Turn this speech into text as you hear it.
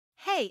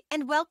Hi,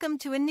 and welcome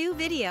to a new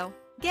video.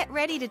 Get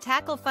ready to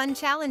tackle fun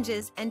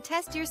challenges and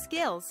test your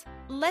skills.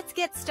 Let's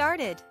get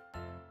started.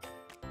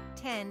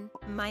 10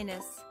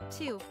 minus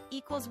 2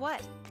 equals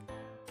what?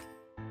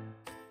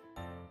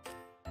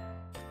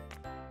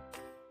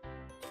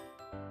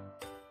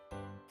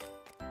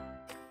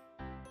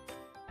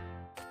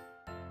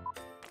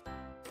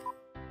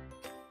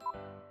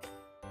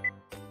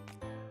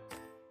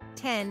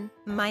 Ten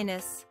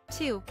minus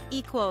 2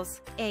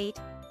 equals 8.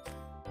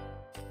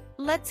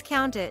 Let's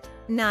count it.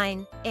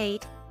 9,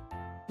 8.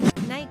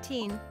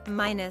 19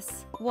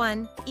 minus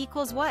 1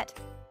 equals what?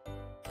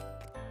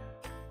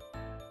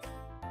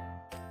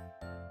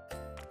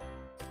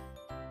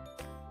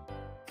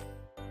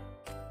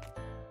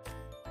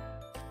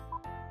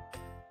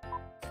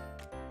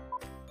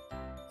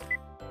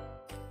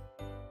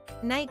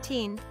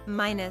 Nineteen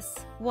minus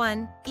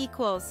 1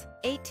 equals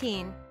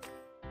 18.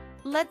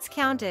 Let's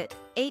count it.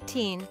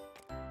 18.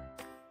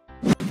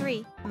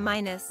 3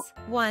 minus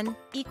 1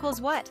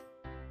 equals what?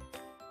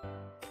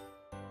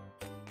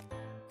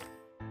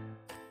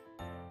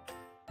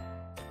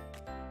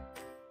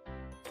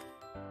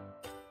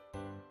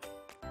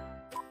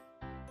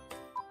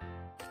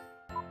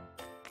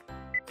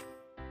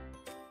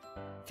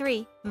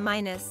 Three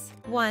minus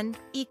 1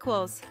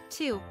 equals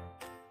 2.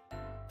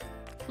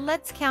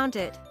 Let's count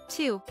it.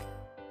 2.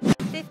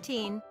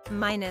 15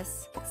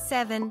 minus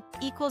 7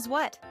 equals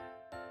what?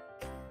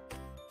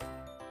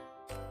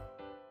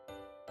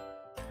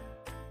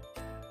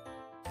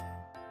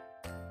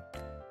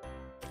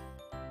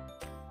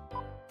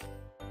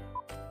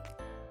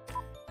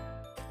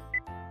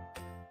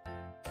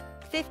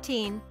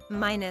 Fifteen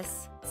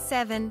minus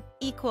 7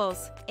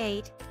 equals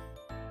 8.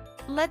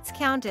 Let's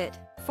count it.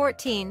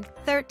 14,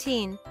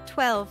 13,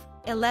 12,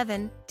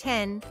 11,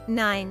 10,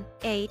 9,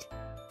 8.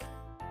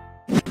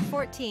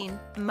 14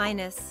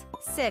 minus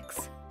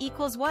 6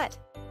 equals what?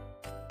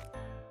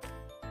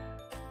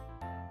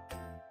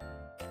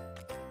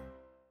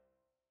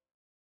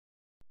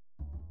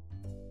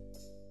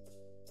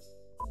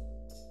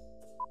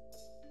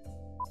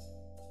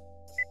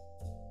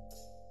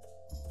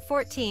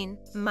 Fourteen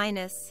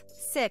minus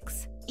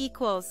 6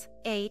 equals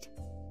 8.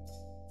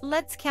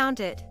 Let's count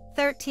it.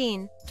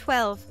 13,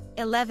 12,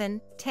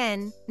 11,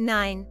 10,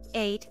 9,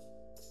 8.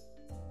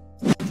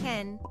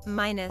 10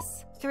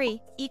 minus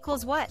 3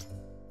 equals what?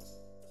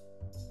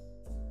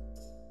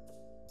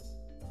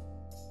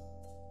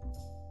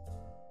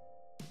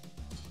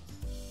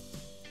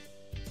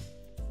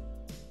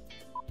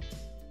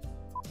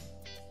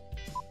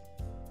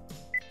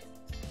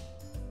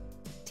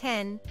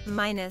 Ten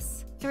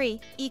minus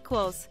 3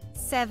 equals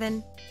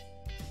 7.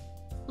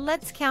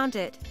 Let's count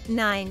it.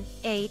 9,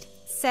 8,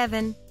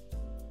 7.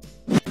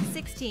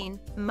 16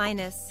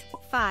 minus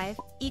 5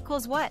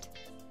 equals what?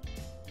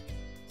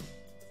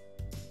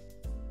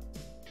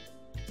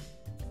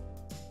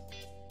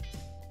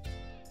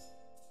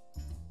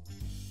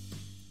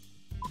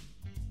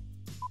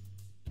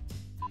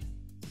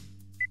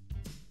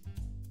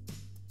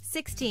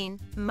 Sixteen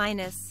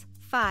minus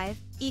 5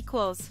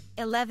 equals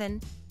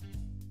 11.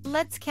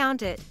 Let's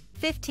count it.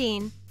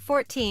 15,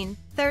 14,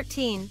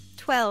 13,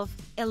 12,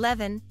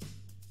 11.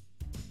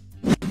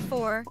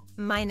 4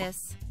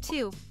 minus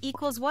 2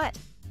 equals what?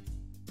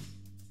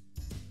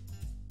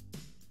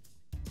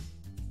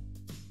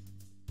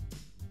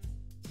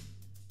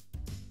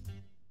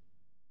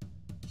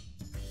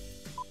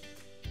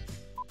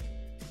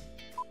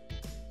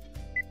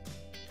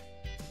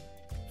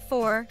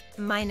 Four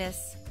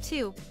minus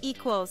 2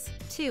 equals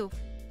 2.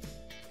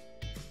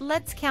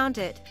 Let's count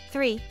it.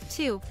 3,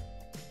 2.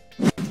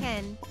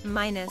 10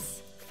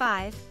 minus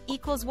 5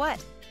 equals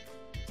what?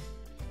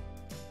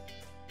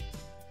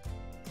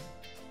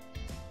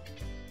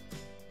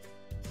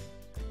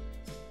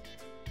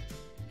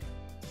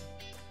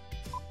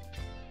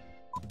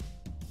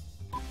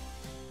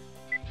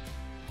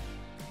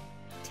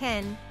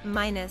 Ten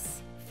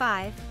minus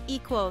 5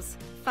 equals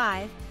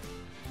 5.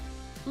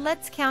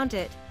 Let's count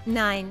it.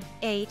 9,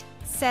 8,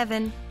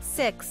 7,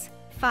 6,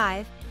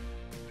 5.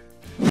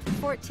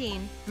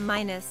 14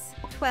 minus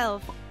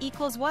 12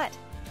 equals what?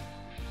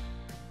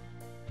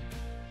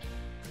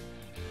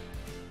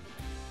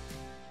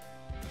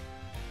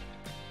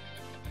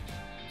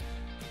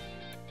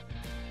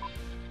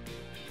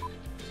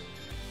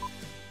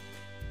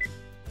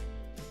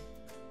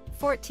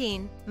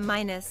 Fourteen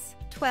minus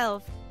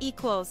 12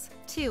 equals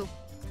 2.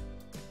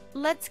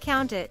 Let's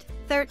count it.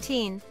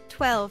 13,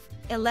 12,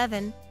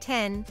 11,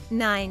 10,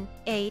 9,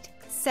 8,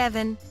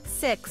 7,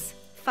 6,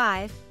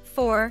 5,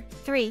 4,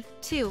 3,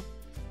 2.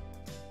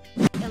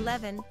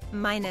 11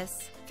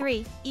 minus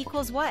 3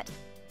 equals what?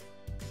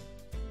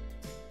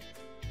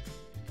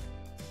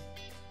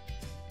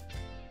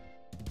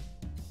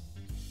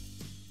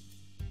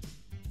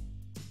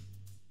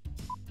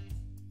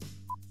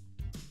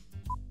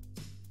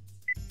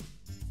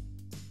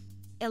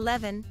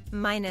 Eleven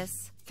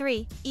minus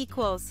 3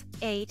 equals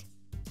 8.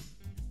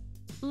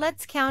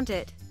 Let's count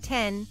it.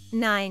 10,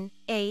 9,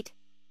 8.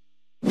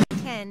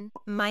 10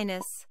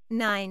 minus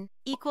 9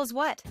 equals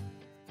what?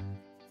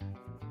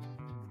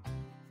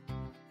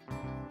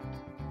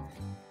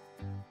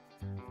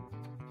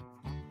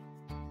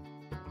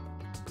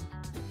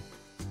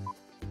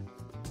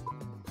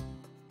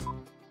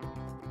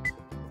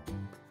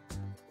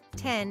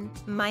 10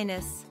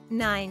 minus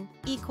 9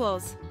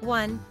 equals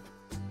 1.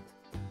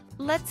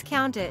 Let's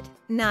count it.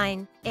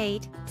 9,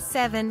 8,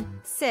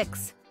 7,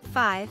 6,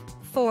 5,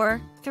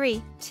 4,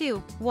 3, 2,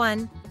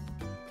 1.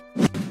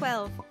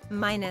 12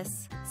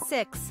 minus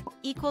 6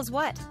 equals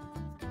what?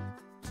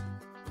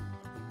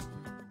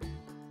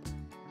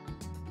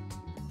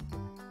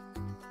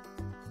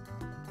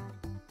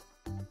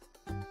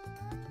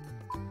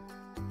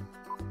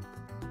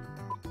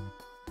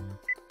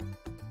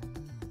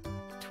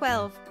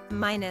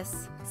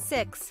 Minus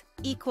 6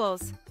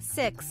 equals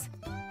 6.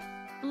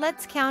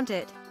 Let's count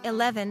it.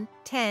 11,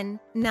 10,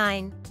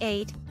 9,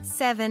 8,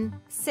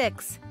 7,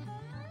 6.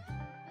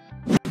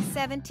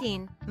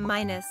 17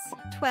 minus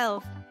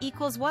 12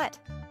 equals what?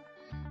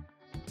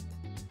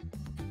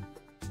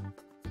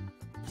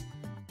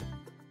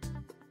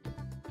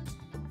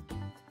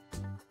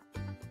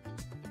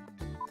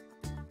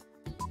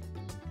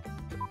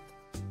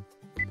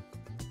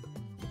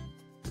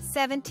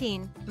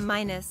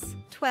 Minus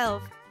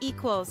 12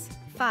 equals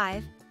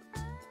 5.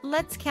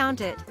 Let's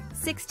count it.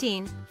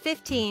 16,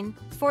 15,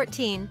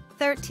 14,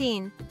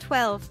 13,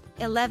 12,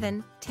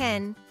 11,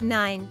 10,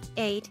 9,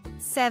 8,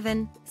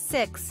 7,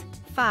 6,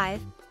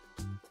 5.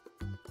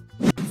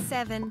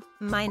 7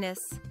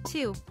 minus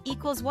 2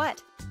 equals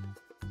what?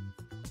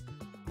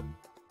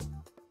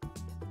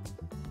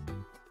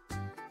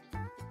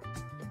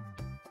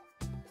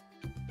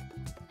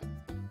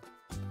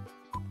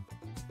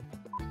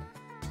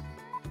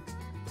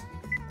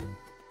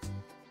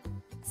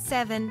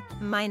 Seven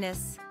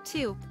minus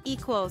 2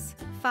 equals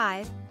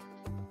 5.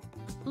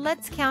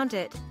 Let's count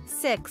it.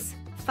 6,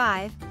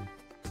 5.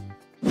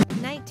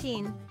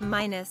 19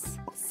 minus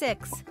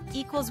 6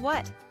 equals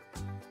what?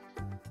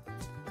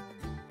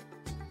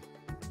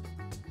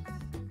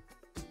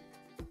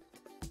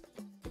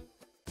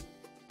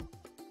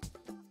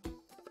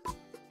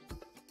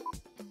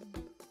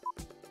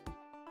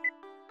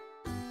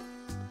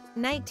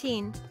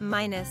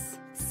 Minus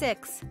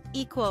 6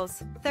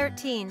 equals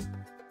 13.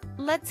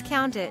 Let's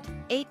count it.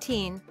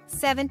 18,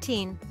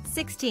 17,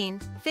 16,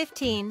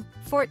 15,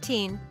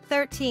 14,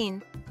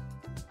 13.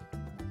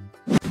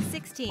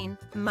 16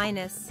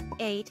 minus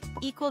 8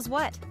 equals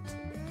what?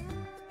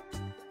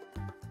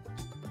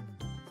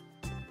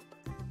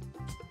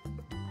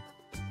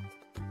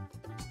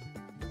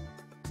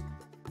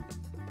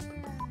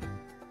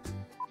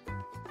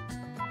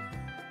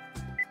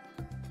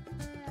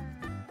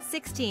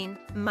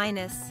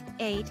 Minus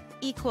 8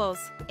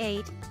 equals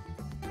 8.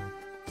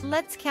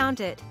 Let's count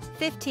it.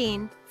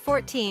 15,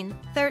 14,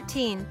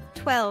 13,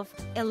 12,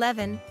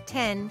 11,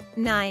 10,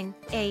 9,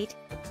 8.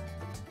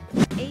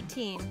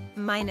 18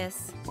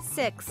 minus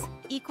 6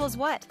 equals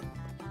what?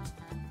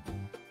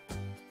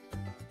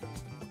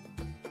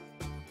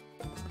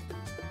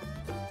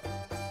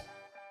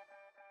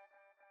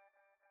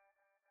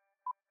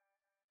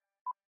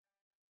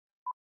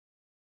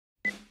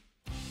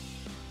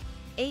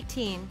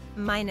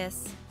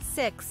 Minus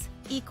 6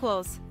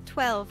 equals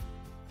 12.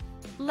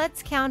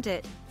 Let's count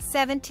it.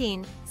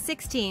 17,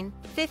 16,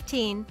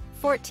 15,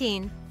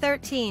 14,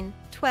 13,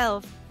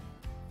 12.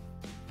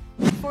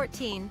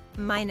 14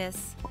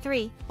 minus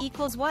 3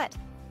 equals what?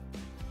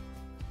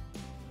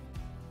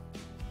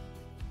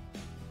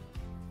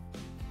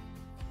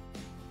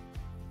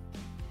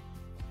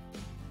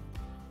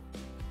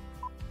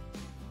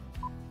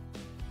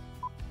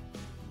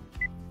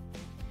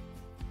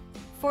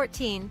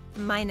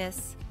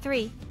 Minus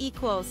 3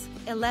 equals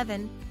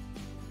 11.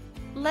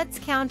 Let's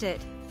count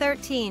it.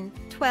 13,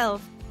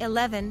 12,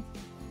 11.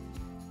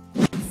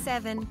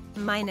 7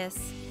 minus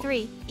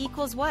 3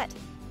 equals what?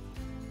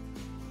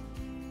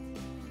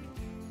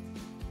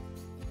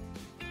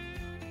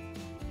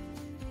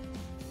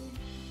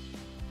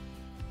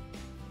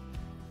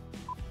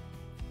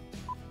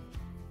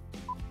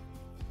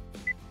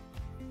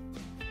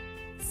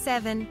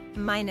 Seven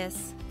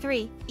minus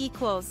 3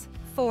 equals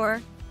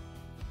 4.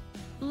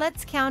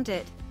 Let's count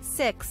it.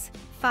 6,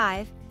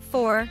 5,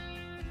 4,